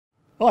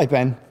Hi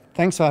Ben,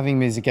 thanks for having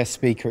me as a guest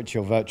speaker at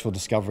your Virtual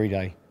Discovery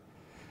Day.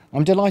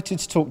 I'm delighted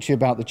to talk to you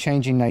about the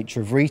changing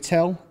nature of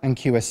retail and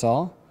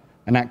QSR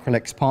and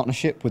ACRELEC's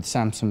partnership with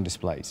Samsung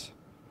Displays.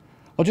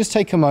 I'll just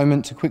take a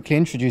moment to quickly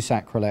introduce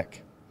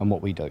ACRELEC and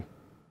what we do.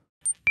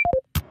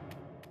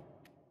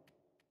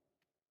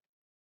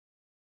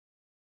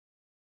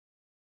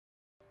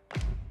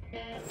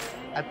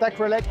 At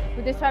ACRELEC,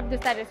 we disrupt the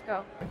status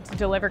quo to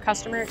deliver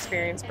customer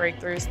experience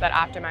breakthroughs that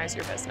optimize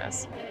your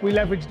business. We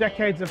leverage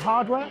decades of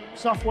hardware,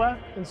 software,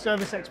 and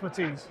service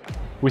expertise.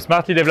 We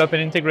smartly develop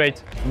and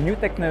integrate new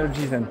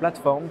technologies and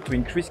platforms to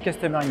increase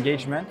customer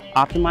engagement,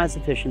 optimize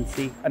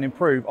efficiency, and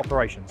improve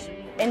operations.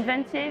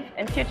 Inventive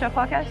and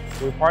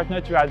future-focused. We partner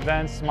to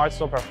advance smart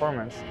store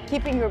performance,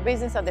 keeping your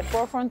business at the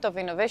forefront of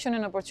innovation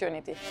and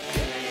opportunity.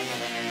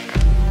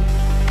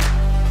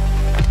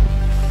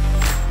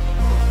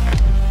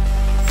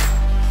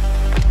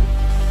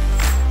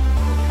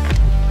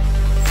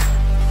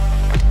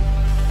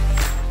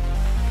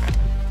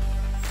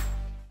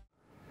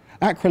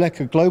 ACRELEC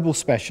are global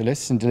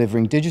specialists in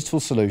delivering digital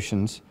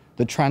solutions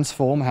that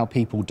transform how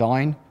people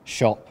dine,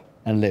 shop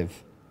and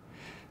live.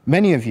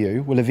 Many of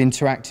you will have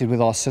interacted with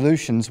our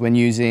solutions when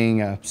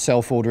using a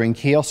self-ordering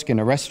kiosk in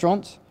a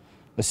restaurant,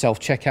 a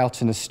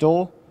self-checkout in a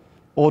store,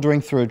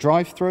 ordering through a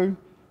drive-thru,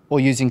 or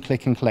using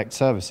click and collect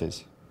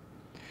services.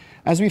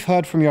 As we've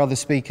heard from your other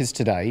speakers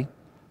today,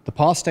 the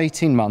past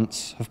 18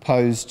 months have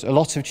posed a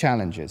lot of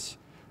challenges,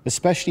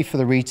 especially for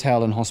the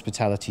retail and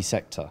hospitality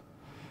sector,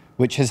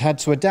 which has had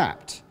to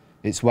adapt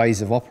its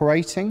ways of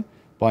operating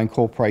by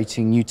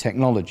incorporating new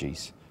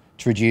technologies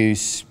to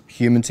reduce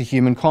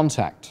human-to-human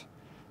contact,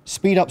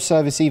 speed up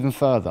service even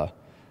further,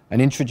 and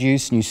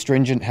introduce new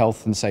stringent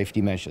health and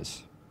safety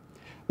measures.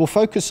 We'll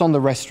focus on the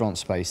restaurant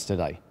space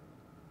today.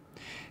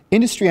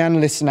 Industry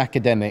analysts and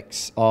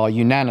academics are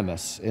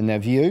unanimous in their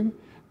view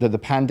that the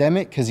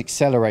pandemic has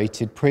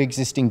accelerated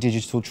pre-existing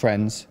digital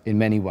trends in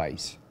many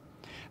ways.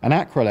 And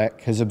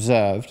ACRELEC has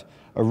observed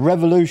a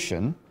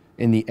revolution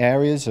in the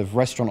areas of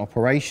restaurant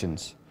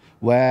operations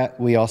where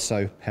we are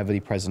so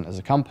heavily present as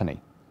a company.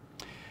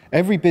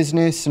 Every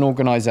business and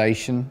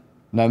organisation,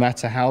 no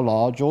matter how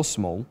large or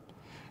small,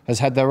 has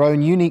had their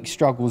own unique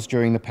struggles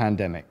during the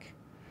pandemic.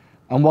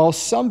 And while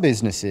some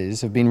businesses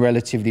have been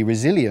relatively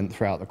resilient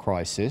throughout the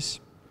crisis,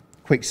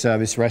 quick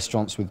service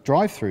restaurants with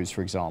drive-thrus,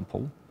 for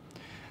example,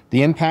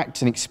 the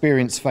impact and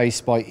experience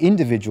faced by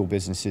individual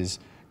businesses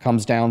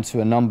comes down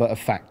to a number of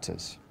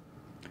factors.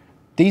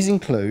 These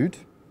include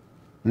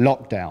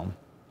lockdown.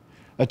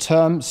 A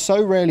term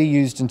so rarely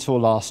used until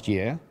last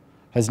year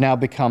has now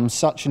become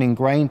such an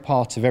ingrained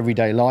part of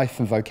everyday life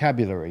and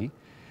vocabulary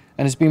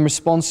and has been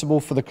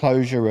responsible for the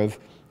closure of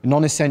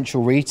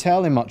non-essential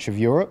retail in much of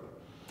Europe,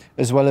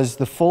 as well as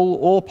the full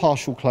or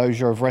partial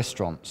closure of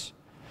restaurants,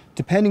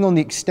 depending on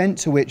the extent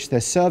to which their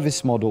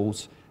service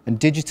models and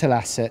digital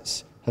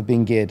assets have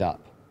been geared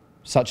up,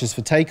 such as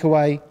for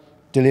takeaway,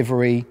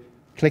 delivery,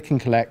 click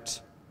and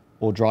collect,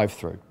 or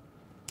drive-thru.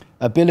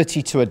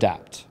 Ability to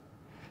adapt.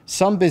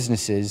 Some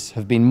businesses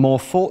have been more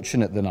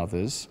fortunate than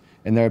others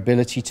in their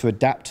ability to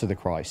adapt to the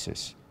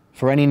crisis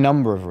for any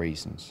number of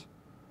reasons.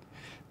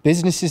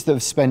 Businesses that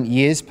have spent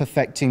years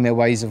perfecting their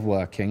ways of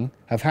working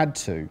have had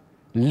to,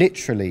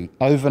 literally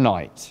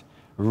overnight,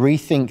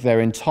 rethink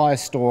their entire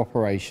store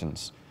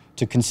operations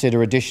to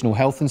consider additional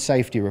health and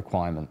safety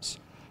requirements,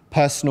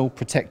 personal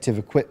protective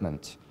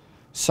equipment,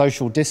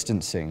 social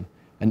distancing,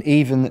 and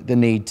even the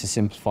need to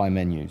simplify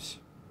menus.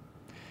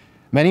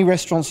 Many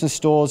restaurants and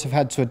stores have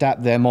had to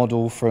adapt their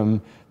model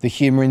from the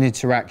human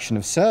interaction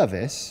of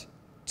service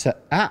to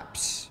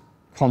apps,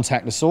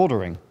 contactless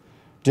ordering,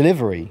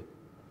 delivery,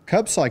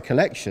 curbside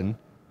collection,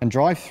 and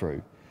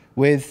drive-thru,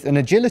 with an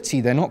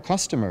agility they're not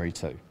customary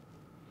to.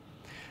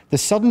 The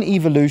sudden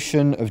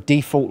evolution of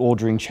default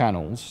ordering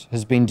channels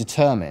has been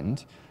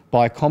determined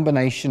by a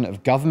combination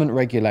of government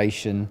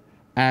regulation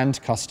and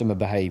customer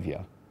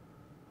behaviour.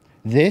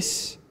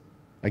 This,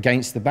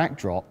 against the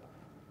backdrop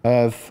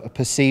of a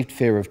perceived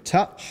fear of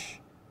touch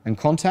and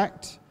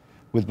contact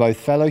with both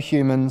fellow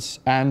humans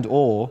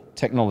and/or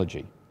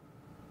technology.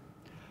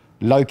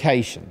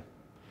 Location.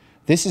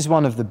 This is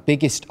one of the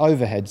biggest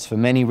overheads for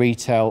many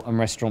retail and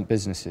restaurant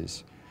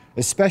businesses,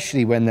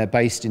 especially when they're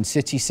based in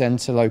city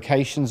centre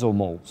locations or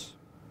malls.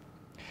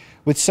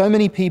 With so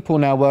many people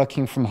now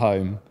working from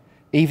home,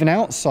 even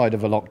outside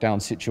of a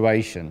lockdown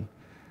situation,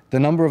 the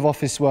number of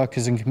office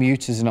workers and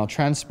commuters in our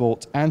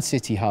transport and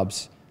city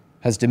hubs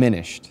has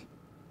diminished.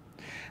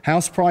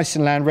 House price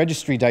and land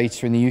registry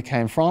data in the UK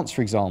and France,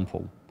 for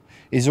example,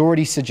 is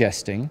already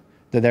suggesting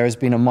that there has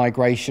been a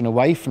migration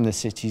away from the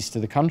cities to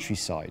the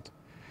countryside,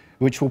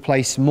 which will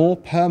place more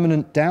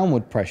permanent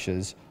downward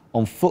pressures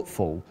on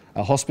footfall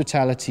at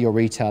hospitality or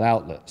retail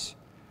outlets,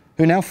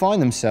 who now find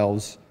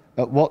themselves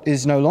at what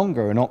is no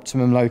longer an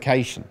optimum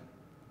location.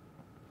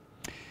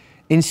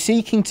 In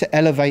seeking to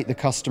elevate the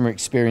customer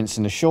experience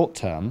in the short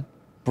term,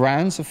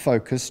 brands have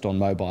focused on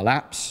mobile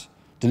apps,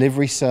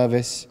 delivery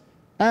service,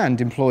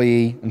 and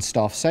employee and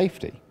staff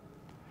safety.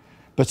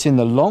 But in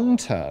the long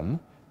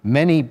term,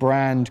 many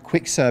brand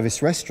quick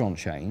service restaurant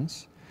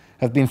chains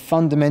have been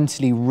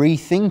fundamentally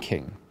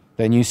rethinking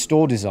their new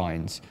store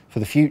designs for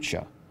the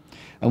future.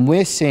 And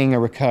we're seeing a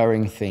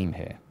recurring theme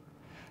here.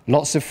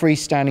 Lots of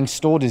freestanding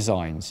store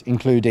designs,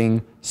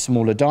 including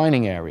smaller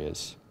dining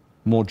areas,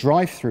 more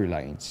drive-through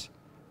lanes,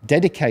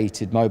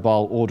 dedicated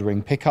mobile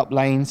ordering pickup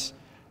lanes,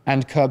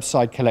 and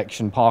curbside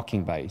collection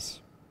parking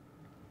bays.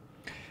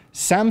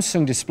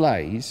 Samsung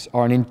displays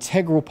are an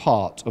integral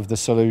part of the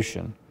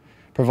solution,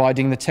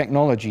 providing the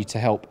technology to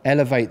help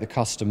elevate the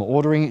customer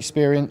ordering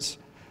experience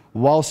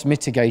whilst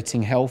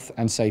mitigating health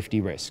and safety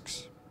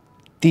risks.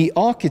 The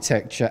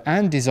architecture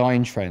and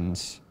design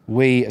trends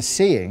we are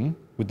seeing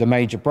with the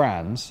major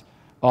brands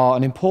are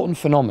an important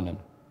phenomenon,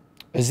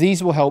 as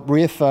these will help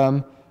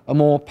reaffirm a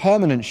more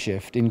permanent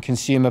shift in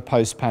consumer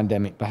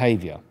post-pandemic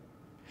behaviour.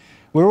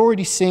 We're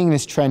already seeing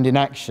this trend in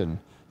action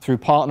through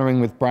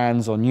partnering with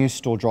brands on new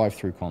store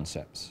drive-through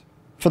concepts.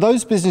 For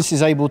those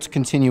businesses able to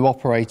continue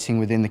operating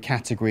within the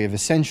category of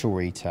essential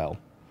retail,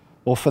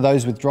 or for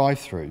those with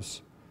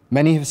drive-thrus,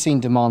 many have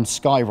seen demand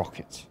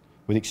skyrocket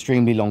with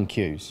extremely long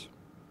queues.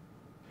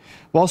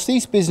 Whilst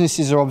these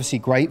businesses are obviously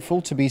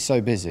grateful to be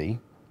so busy,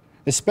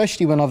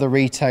 especially when other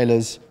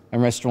retailers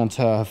and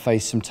restaurateurs have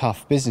faced some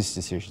tough business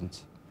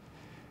decisions,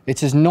 it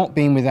has not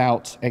been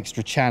without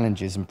extra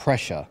challenges and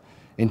pressure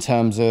in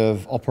terms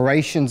of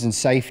operations and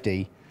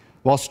safety,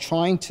 whilst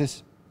trying to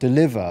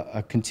deliver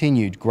a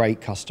continued great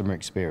customer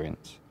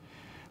experience.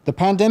 The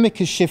pandemic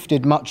has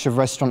shifted much of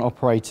restaurant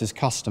operators'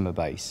 customer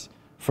base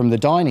from the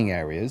dining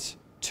areas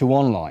to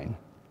online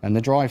and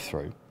the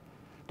drive-thru.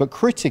 But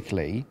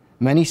critically,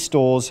 many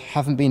stores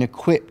haven't been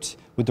equipped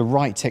with the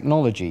right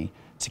technology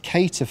to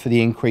cater for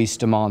the increased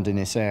demand in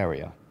this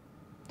area.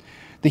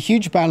 The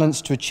huge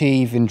balance to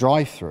achieve in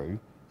drive-thru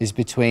is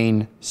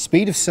between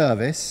speed of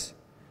service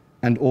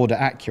and order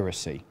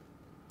accuracy.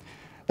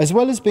 As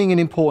well as being an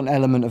important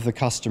element of the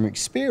customer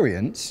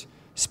experience,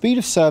 speed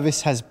of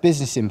service has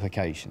business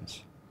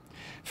implications.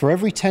 For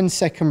every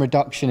 10-second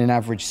reduction in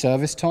average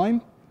service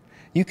time,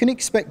 you can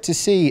expect to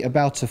see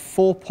about a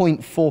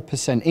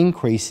 4.4%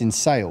 increase in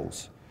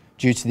sales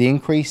due to the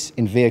increase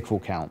in vehicle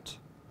count.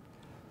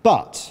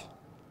 But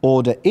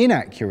order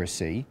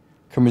inaccuracy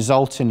can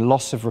result in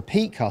loss of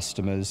repeat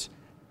customers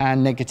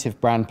and negative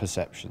brand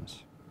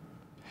perceptions.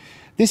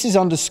 This is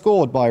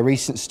underscored by a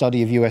recent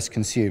study of US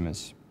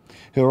consumers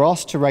who are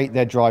asked to rate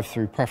their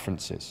drive-through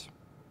preferences.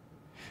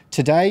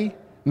 Today,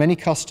 many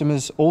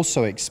customers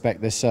also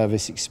expect their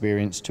service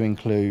experience to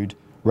include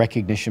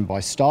recognition by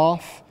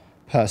staff,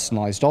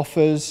 personalized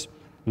offers,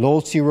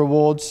 loyalty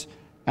rewards,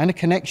 and a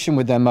connection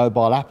with their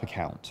mobile app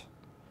account.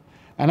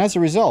 And as a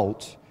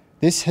result,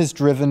 this has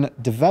driven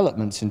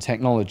developments in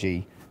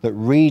technology that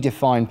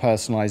redefine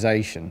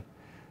personalization,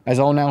 as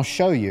I'll now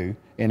show you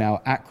in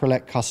our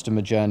ACRELEC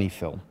customer journey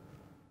film.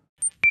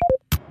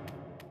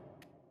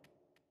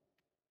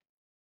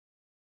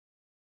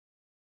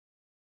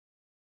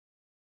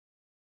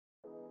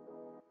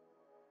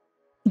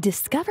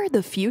 Discover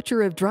the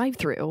future of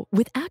drive-thru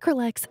with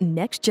ACRELEC's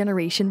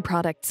next-generation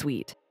product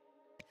suite.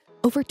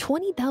 Over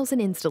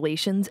 20,000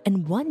 installations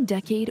and 1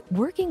 decade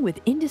working with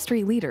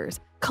industry leaders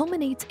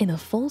culminates in a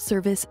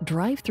full-service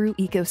drive-thru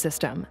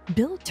ecosystem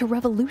built to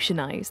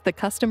revolutionize the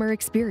customer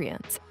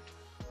experience.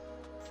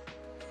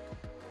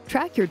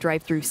 Track your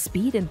drive-thru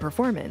speed and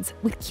performance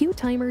with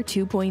QTimer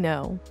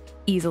 2.0.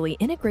 Easily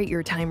integrate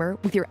your timer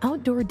with your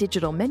outdoor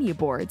digital menu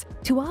boards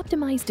to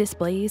optimize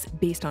displays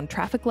based on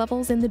traffic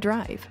levels in the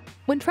drive.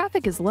 When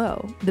traffic is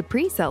low, the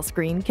pre-sale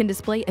screen can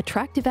display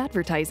attractive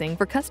advertising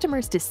for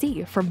customers to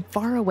see from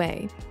far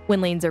away.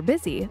 When lanes are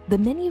busy, the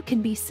menu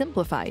can be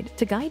simplified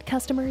to guide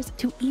customers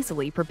to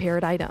easily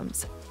prepared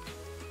items.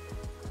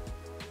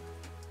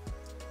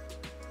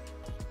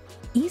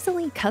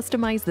 Easily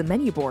customize the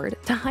menu board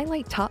to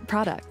highlight top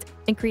products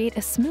and create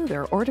a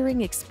smoother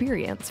ordering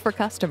experience for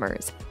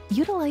customers.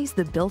 Utilize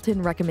the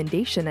built-in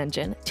recommendation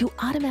engine to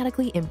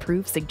automatically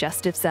improve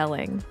suggestive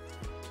selling.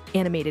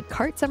 Animated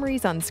cart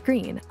summaries on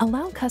screen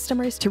allow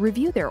customers to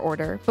review their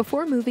order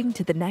before moving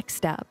to the next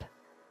step.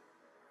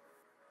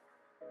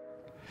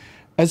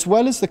 As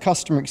well as the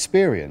customer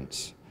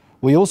experience,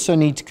 we also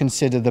need to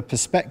consider the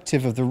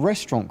perspective of the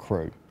restaurant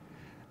crew,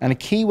 and a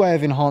key way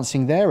of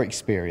enhancing their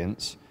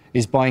experience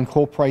is by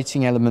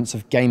incorporating elements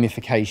of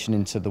gamification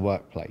into the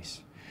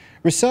workplace.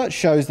 Research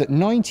shows that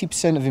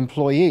 90% of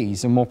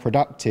employees are more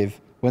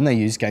productive when they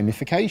use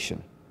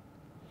gamification.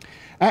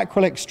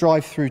 ACRELEC's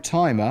drive-through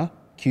timer,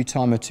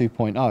 QTimer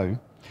 2.0,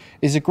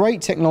 is a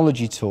great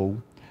technology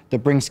tool that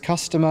brings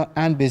customer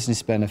and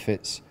business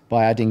benefits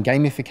by adding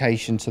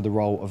gamification to the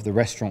role of the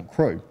restaurant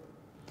crew.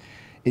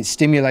 It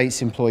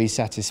stimulates employee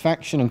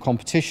satisfaction and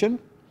competition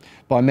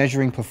by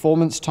measuring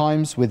performance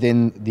times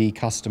within the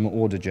customer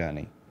order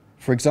journey.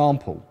 For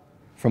example,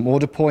 from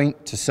order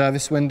point to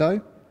service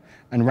window,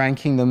 and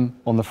ranking them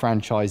on the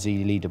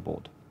franchisee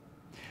leaderboard.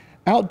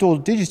 Outdoor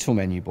digital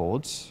menu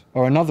boards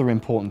are another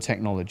important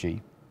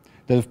technology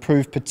that have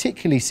proved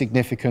particularly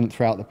significant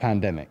throughout the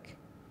pandemic,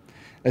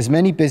 as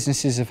many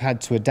businesses have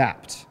had to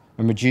adapt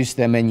and reduce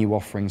their menu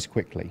offerings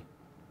quickly.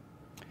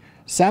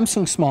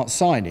 Samsung Smart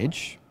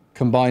Signage,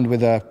 combined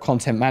with a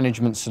content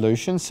management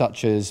solution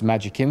such as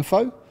Magic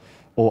Info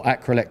or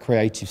ACRELEC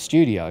Creative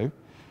Studio,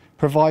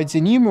 provides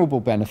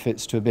innumerable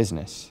benefits to a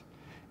business,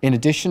 in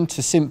addition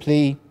to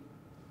simply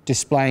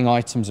displaying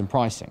items and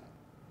pricing.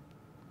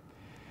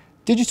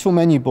 Digital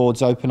menu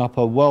boards open up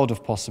a world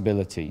of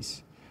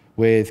possibilities,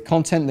 with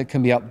content that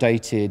can be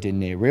updated in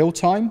near real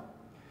time,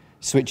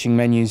 switching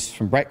menus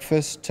from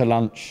breakfast to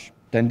lunch,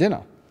 then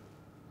dinner.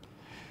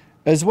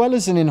 As well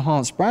as an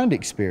enhanced brand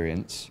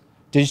experience,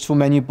 digital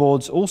menu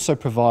boards also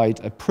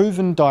provide a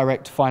proven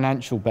direct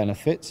financial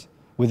benefit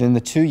within the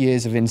 2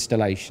 years of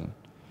installation,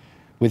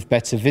 with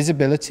better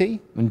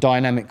visibility and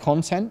dynamic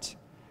content,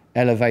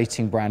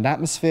 elevating brand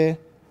atmosphere,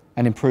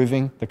 and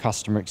improving the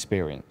customer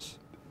experience.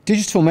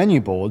 Digital menu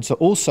boards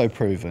are also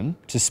proven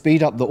to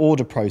speed up the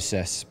order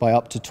process by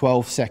up to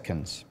 12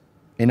 seconds,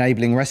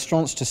 enabling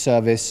restaurants to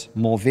service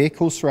more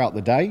vehicles throughout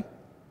the day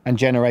and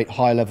generate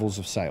high levels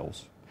of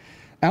sales.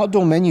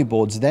 Outdoor menu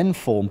boards then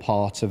form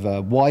part of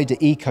a wider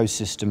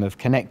ecosystem of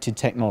connected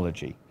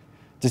technology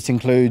that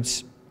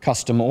includes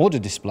custom order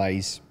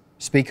displays,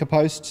 speaker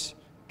posts,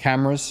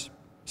 cameras,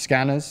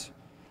 scanners,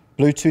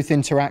 Bluetooth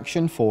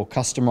interaction for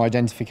customer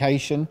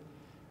identification,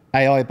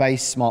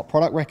 AI-based smart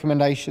product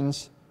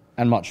recommendations,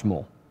 and much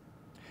more.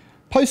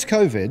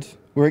 Post-COVID,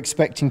 we're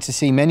expecting to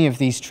see many of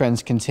these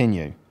trends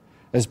continue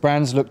as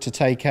brands look to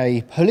take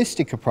a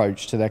holistic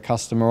approach to their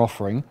customer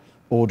offering,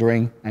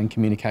 ordering, and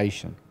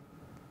communication.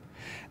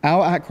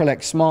 Our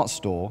ACRELEC Smart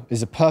Store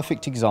is a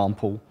perfect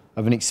example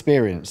of an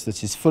experience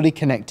that is fully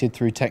connected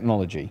through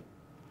technology.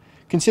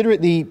 Consider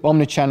it the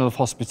omnichannel of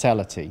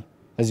hospitality,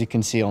 as you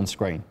can see on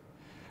screen.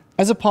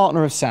 As a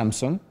partner of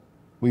Samsung,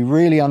 we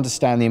really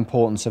understand the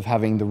importance of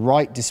having the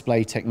right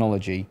display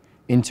technology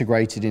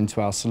integrated into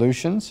our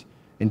solutions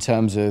in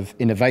terms of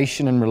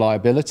innovation and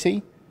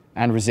reliability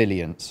and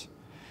resilience,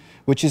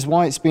 which is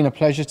why it's been a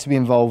pleasure to be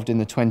involved in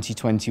the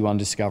 2021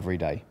 Discovery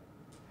Day.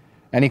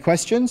 Any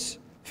questions?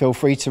 Feel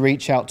free to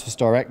reach out to us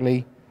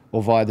directly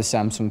or via the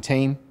Samsung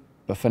team,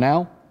 but for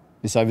now,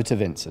 it's over to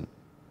Vincent.